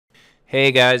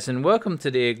Hey guys, and welcome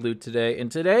to the Igloo today. And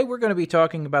today we're going to be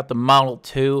talking about the Model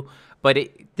 2, but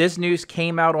this news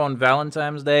came out on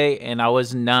Valentine's Day, and I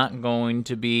was not going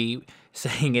to be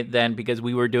saying it then because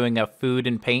we were doing a food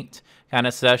and paint kind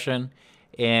of session,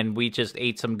 and we just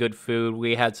ate some good food.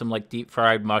 We had some like deep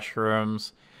fried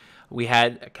mushrooms. We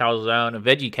had a calzone, a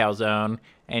veggie calzone,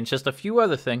 and just a few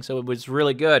other things, so it was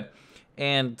really good.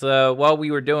 And while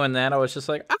we were doing that, I was just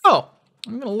like, oh,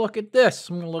 I'm going to look at this.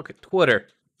 I'm going to look at Twitter.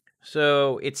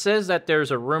 So it says that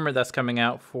there's a rumor that's coming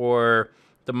out for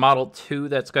the Model 2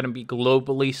 that's going to be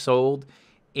globally sold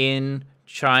in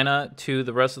China to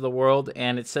the rest of the world.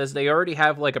 And it says they already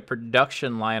have like a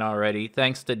production line already,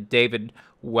 thanks to David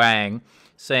Wang,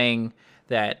 saying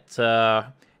that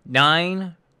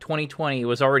 9/2020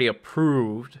 was already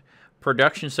approved.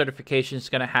 Production certification is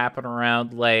going to happen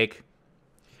around like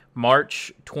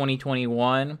March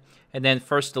 2021. And then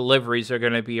first deliveries are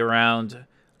going to be around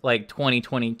like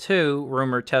 2022.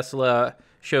 Rumor Tesla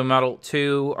show Model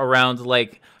 2 around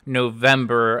like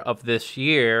November of this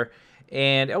year.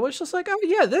 And I was just like, oh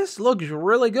yeah, this looks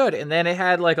really good. And then it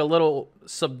had like a little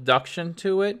subduction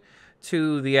to it,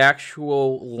 to the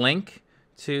actual link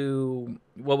to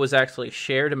what was actually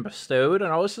shared and bestowed.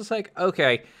 And I was just like,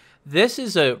 okay, this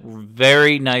is a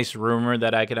very nice rumor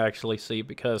that I could actually see,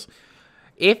 because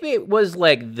if it was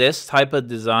like this type of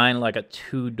design, like a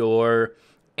two-door,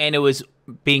 and it was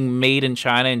being made in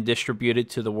China and distributed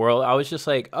to the world, I was just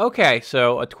like, okay,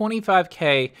 so a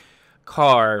 25K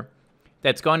car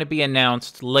that's going to be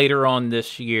announced later on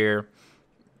this year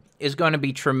is going to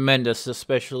be tremendous,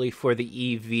 especially for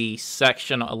the EV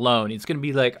section alone. It's going to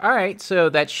be like, all right, so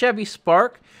that Chevy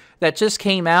Spark that just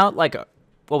came out, like,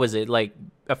 what was it, like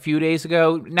a few days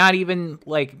ago? Not even,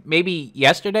 like, maybe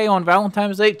yesterday on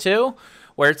Valentine's Day too,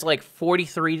 where it's like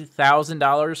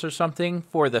 $43,000 or something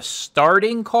for the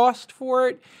starting cost for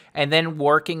it, and then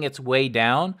working its way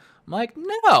down. I'm like,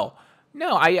 no,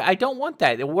 I don't want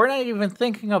that. We're not even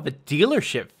thinking of a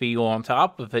dealership fee on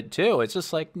top of it too. It's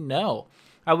just like, no,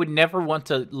 I would never want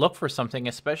to look for something,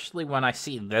 especially when I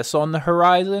see this on the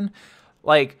horizon.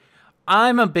 Like,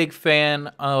 I'm a big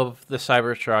fan of the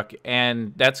Cybertruck,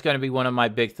 and that's going to be one of my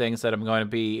big things that I'm going to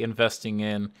be investing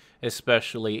in,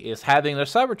 especially, is having the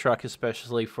Cybertruck,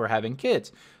 especially for having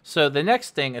kids. So the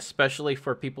next thing, especially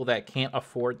for people that can't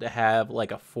afford to have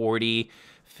like a $40,000,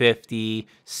 $50,000,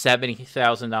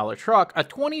 $70,000 truck, a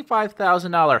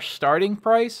 $25,000 starting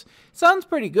price sounds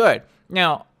pretty good.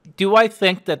 Now, do I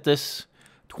think that this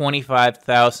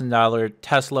 $25,000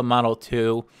 Tesla Model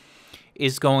 2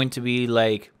 is going to be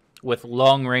like with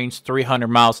long range 300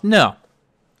 miles? No.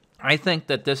 I think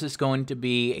that this is going to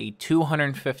be a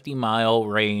 250 mile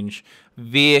range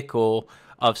vehicle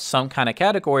of some kind of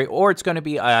category, or it's going to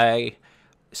be a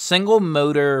single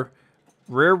motor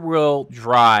rear wheel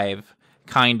drive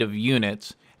kind of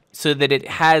unit, so that it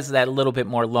has that little bit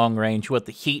more long range with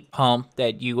the heat pump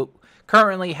that you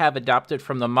currently have adopted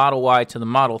from the Model Y to the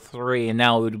Model 3, and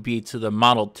now it would be to the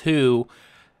Model 2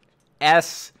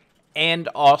 S, and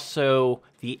also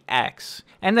the X.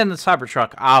 And then the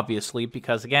Cybertruck, obviously,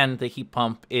 because again, the heat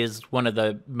pump is one of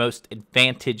the most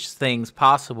advantaged things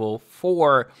possible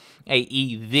for a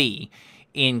EV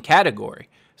in category.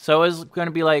 So it's going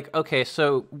to be like, okay,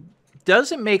 so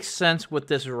does it make sense with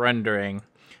this rendering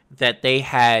that they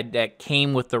had that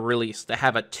came with the release to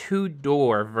have a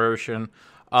two-door version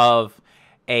of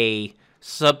a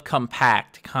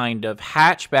subcompact kind of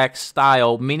hatchback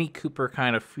style Mini Cooper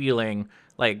kind of feeling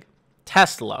like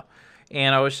Tesla?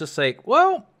 And I was just like,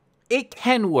 well, it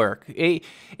can work,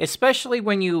 especially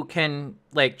when you can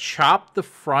like chop the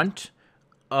front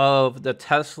of the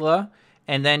Tesla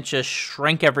and then just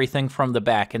shrink everything from the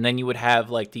back, and then you would have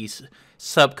like these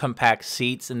subcompact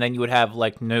seats, and then you would have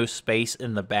like no space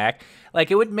in the back.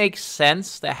 Like, it would make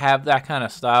sense to have that kind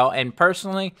of style. And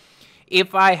personally,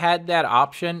 if I had that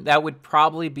option, that would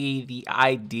probably be the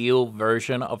ideal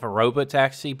version of a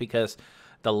robotaxi, because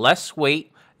the less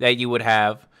weight that you would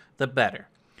have, the better.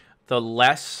 The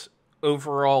less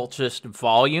overall just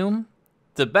volume,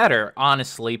 the better,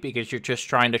 honestly, because you're just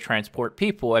trying to transport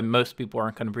people, and most people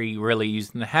aren't going to be really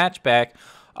using the hatchback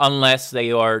unless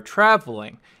they are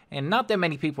traveling. And not that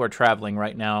many people are traveling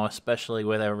right now, especially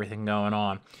with everything going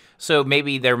on. So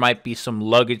maybe there might be some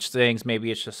luggage things.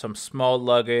 Maybe it's just some small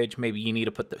luggage. Maybe you need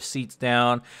to put the seats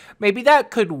down. Maybe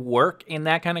that could work in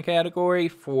that kind of category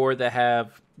for to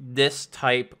have this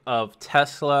type of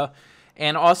Tesla.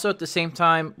 And also at the same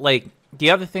time, like, the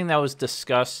other thing that was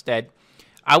discussed that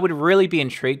I would really be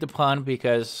intrigued upon,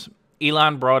 because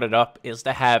Elon brought it up, is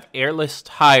to have airless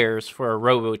tires for a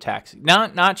robotaxi.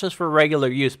 Not just for regular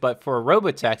use, but for a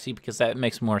robotaxi, because that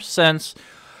makes more sense.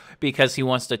 because he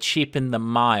wants to cheapen the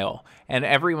mile. And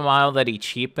every mile that he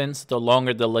cheapens, the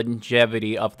longer the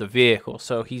longevity of the vehicle.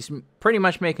 So he's pretty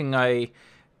much making a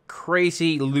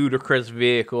crazy, ludicrous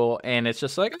vehicle, and it's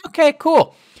just like, okay,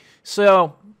 cool.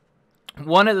 So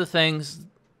one of the things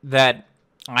that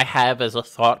I have as a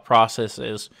thought process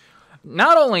is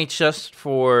not only just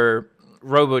for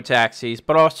robotaxis,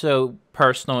 but also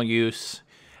personal use,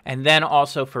 and then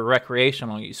also for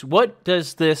recreational use. What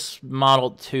does this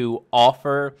Model 2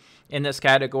 offer in this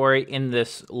category, in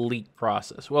this leak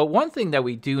process? Well, one thing that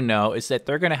we do know is that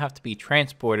they're going to have to be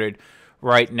transported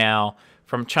right now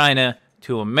from China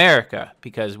to America,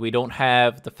 because we don't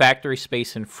have the factory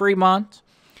space in Fremont,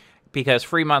 because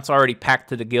Fremont's already packed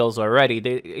to the gills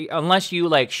already. Unless you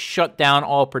like shut down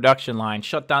all production lines,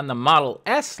 shut down the Model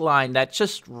S line that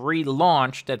just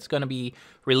relaunched, that's going to be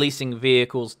releasing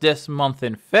vehicles this month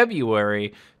in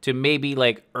February to maybe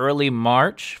like early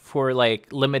March for like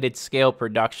limited scale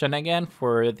production again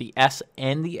for the S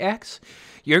and the X,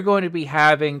 you're going to be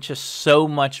having just so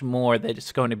much more that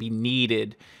it's going to be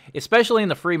needed, especially in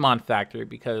the Fremont factory,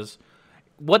 because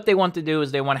what they want to do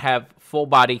is they want to have full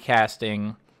body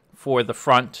casting for the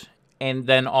front, and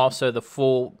then also the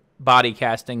full body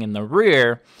casting in the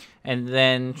rear, and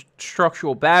then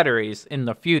structural batteries in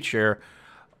the future.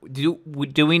 Do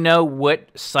we know what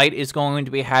site is going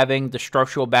to be having the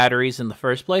structural batteries in the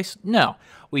first place? No.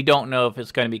 We don't know if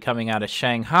it's going to be coming out of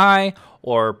Shanghai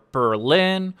or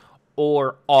Berlin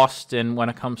or Austin when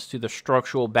it comes to the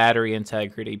structural battery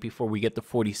integrity before we get the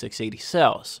 4680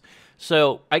 cells.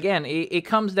 So again, it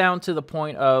comes down to the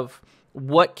point of,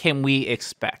 what can we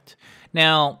expect?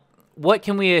 Now, what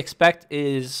can we expect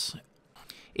is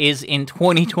in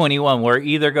 2021, we're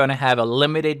either going to have a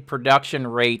limited production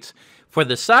rate for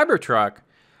the Cybertruck,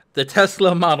 the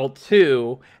Tesla Model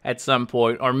 2 at some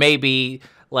point, or maybe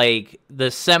like the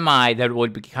Semi that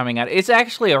would be coming out. It's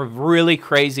actually a really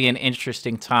crazy and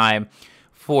interesting time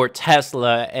for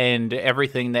Tesla and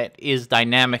everything that is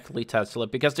dynamically Tesla,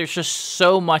 because there's just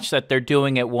so much that they're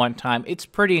doing at one time. It's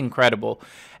pretty incredible.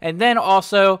 And then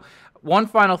also, one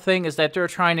final thing is that they're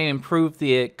trying to improve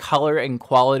the color and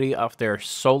quality of their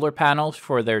solar panels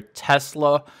for their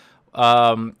Tesla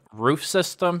roof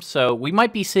system. So we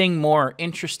might be seeing more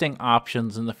interesting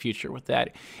options in the future with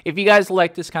that. If you guys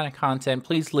like this kind of content,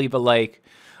 please leave a like,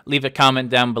 leave a comment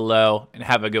down below, and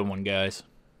have a good one, guys.